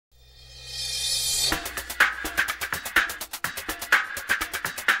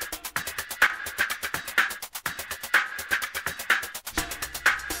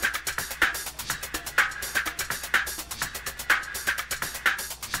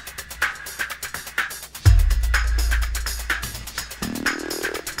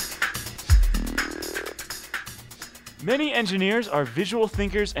Many engineers are visual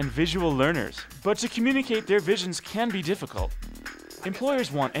thinkers and visual learners, but to communicate their visions can be difficult.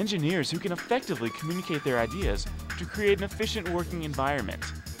 Employers want engineers who can effectively communicate their ideas to create an efficient working environment.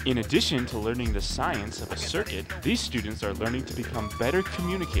 In addition to learning the science of a circuit, these students are learning to become better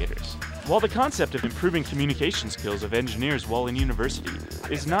communicators. While the concept of improving communication skills of engineers while in university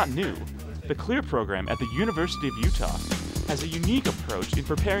is not new, the CLEAR program at the University of Utah has a unique approach in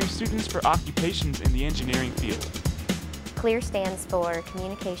preparing students for occupations in the engineering field. CLEAR stands for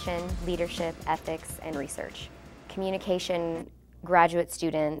Communication, Leadership, Ethics, and Research. Communication graduate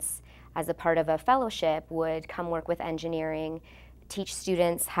students, as a part of a fellowship, would come work with engineering, teach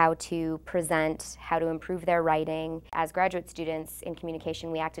students how to present, how to improve their writing. As graduate students in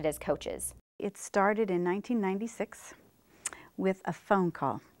communication, we acted as coaches. It started in 1996 with a phone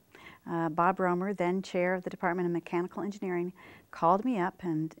call. Bob Romer, then chair of the Department of Mechanical Engineering, called me up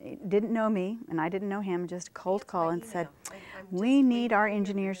and didn't know me, and I didn't know him, just a cold call, and said, "We need our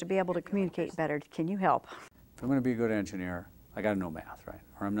engineers to be able to communicate better. Can you help?" If I'm going to be a good engineer, I got to know math, right?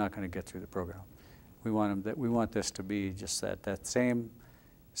 Or I'm not going to get through the program. We want this to be just that same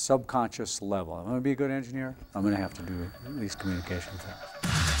subconscious level. I'm going to be a good engineer, I'm going to have to do these communication things.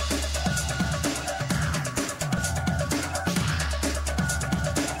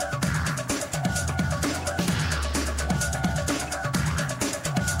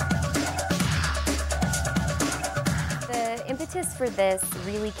 The impetus for this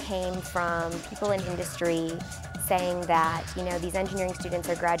really came from people in industry saying that, these engineering students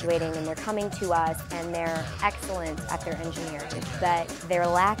are graduating and they're coming to us and they're excellent at their engineering, but they're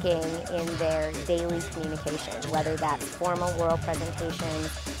lacking in their daily communication, whether that's formal oral presentations,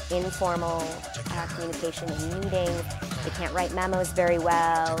 informal communication in meetings. They can't write memos very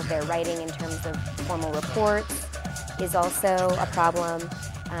well. Their writing in terms of formal reports is also a problem.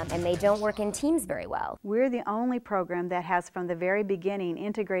 And they don't work in teams very well. We're the only program that has from the very beginning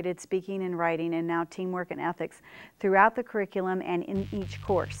integrated speaking and writing and now teamwork and ethics throughout the curriculum and in each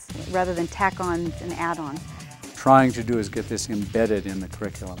course, rather than tack-ons and add-ons. Trying to do is get this embedded in the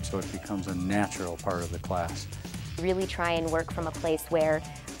curriculum so it becomes a natural part of the class. Really try and work from a place where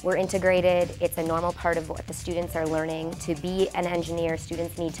we're integrated, it's a normal part of what the students are learning. To be an engineer,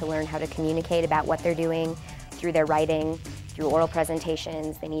 students need to learn how to communicate about what they're doing through their writing, through oral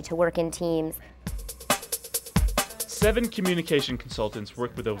presentations. They need to work in teams. 7 communication consultants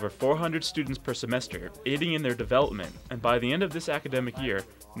work with over 400 students per semester, aiding in their development, and by the end of this academic year,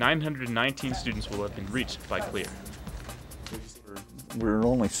 919 students will have been reached by CLEAR. We're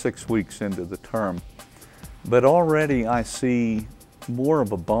only 6 weeks into the term, but already I see more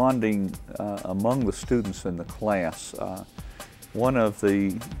of a bonding among the students in the class. One of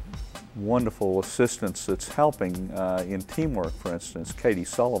the wonderful assistants that's helping in teamwork, for instance, Katie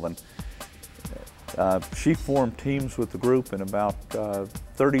Sullivan. She formed teams with the group in about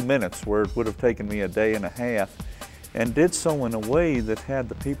 30 minutes, where it would have taken me a day and a half, and did so in a way that had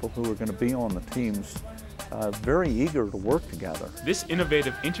the people who were going to be on the teams very eager to work together. This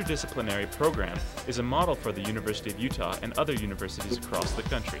innovative interdisciplinary program is a model for the University of Utah and other universities across the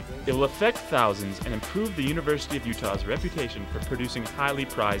country. It will affect thousands and improve the University of Utah's reputation for producing highly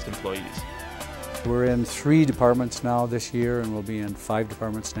prized employees. We're in 3 departments now this year, and we'll be in 5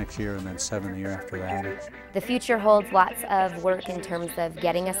 departments next year, and then 7 the year after that. The future holds lots of work in terms of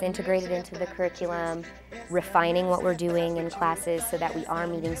getting us integrated into the curriculum, refining what we're doing in classes so that we are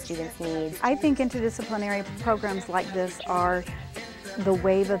meeting students' needs. I think interdisciplinary programs like this are the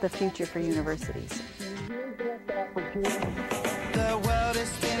wave of the future for universities. The world is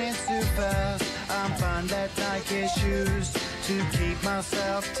spinning too fast. I'm fine that Nike shoes to keep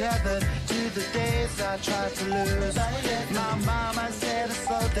myself tethered to the days I tried to lose. My mama said to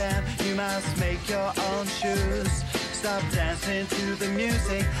slow down, you must make your own shoes. Stop dancing to the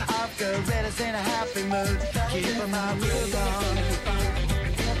music, I've got gorillas in a happy mood. Keep my groove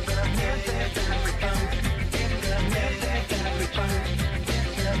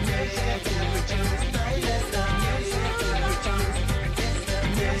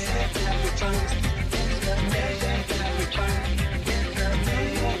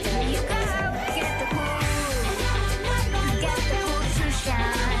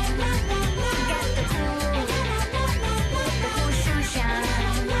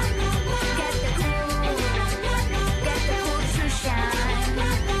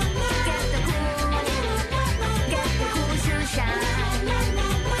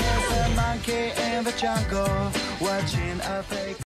jungle, watching a fake